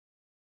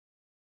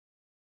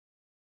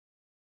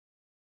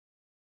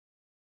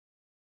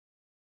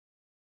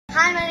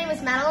Hi, my name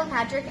is Madelline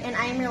Patrick, and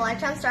I am your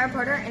Lifetime Star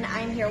Reporter, and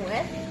I am here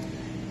with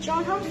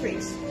John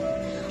Humphreys.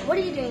 What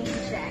are you doing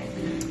today?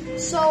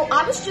 So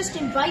I was just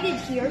invited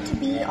here to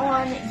be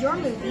on your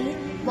movie,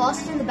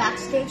 Lost in the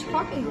Backstage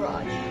Parking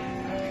Garage.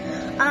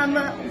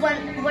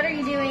 What are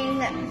you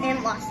doing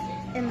in Lost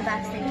in the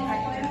Backstage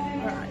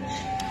Parking Garage?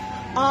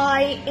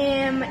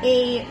 I'm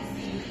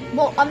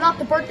not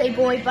the birthday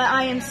boy, but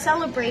I am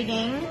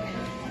celebrating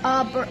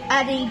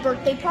at a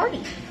birthday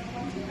party.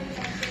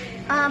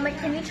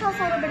 Can you tell us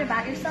a little bit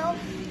about yourself?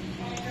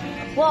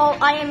 Well,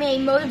 I am a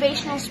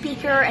motivational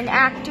speaker, an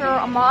actor,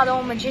 a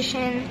model,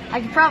 magician.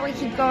 I could probably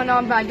keep going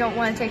on, but I don't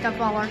want to take up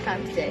all our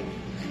time today.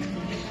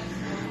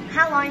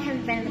 How long have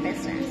you been in the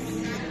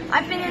business?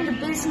 I've been in the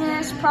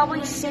business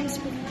probably since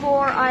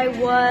before I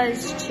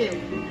was 2.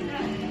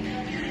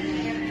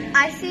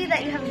 I see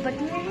that you have a book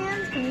in your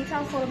hands. Can you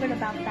tell us a little bit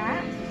about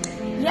that?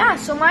 Yeah,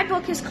 so my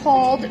book is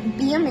called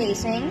Be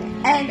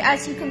Amazing, and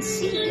as you can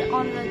see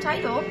on the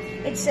title,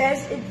 it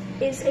says it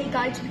is a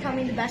guide to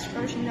becoming the best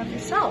version of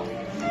yourself.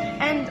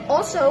 And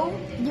also,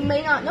 you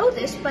may not know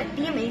this, but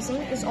Be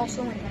Amazing is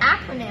also an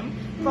acronym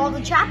for all the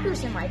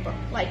chapters in my book,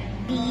 like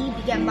B,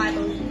 Begin by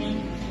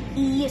Believing,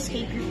 E,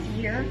 Escape your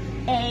fear,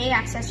 A,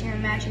 Access your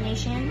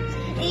imagination.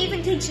 It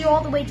even takes you all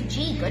the way to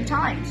G, Good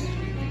times.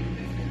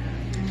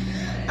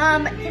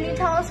 Can you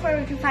tell us where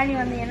we can find you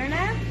on the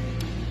internet?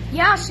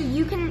 Yeah, so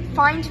you can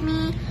find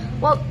me,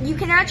 you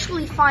can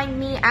actually find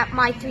me at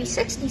my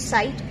 360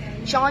 site,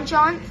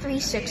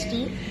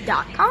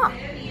 johnjohn360.com.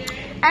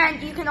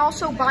 And you can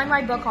also buy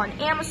my book on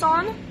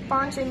Amazon,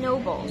 Barnes &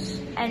 Nobles,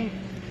 and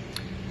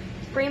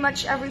pretty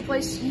much every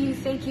place you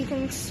think you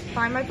can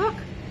find my book.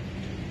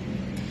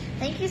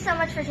 Thank you so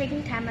much for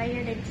taking time out of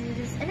your day to do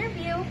this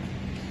interview.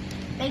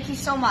 Thank you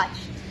so much.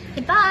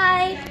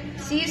 Goodbye.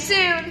 See you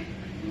soon.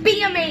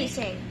 Be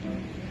amazing.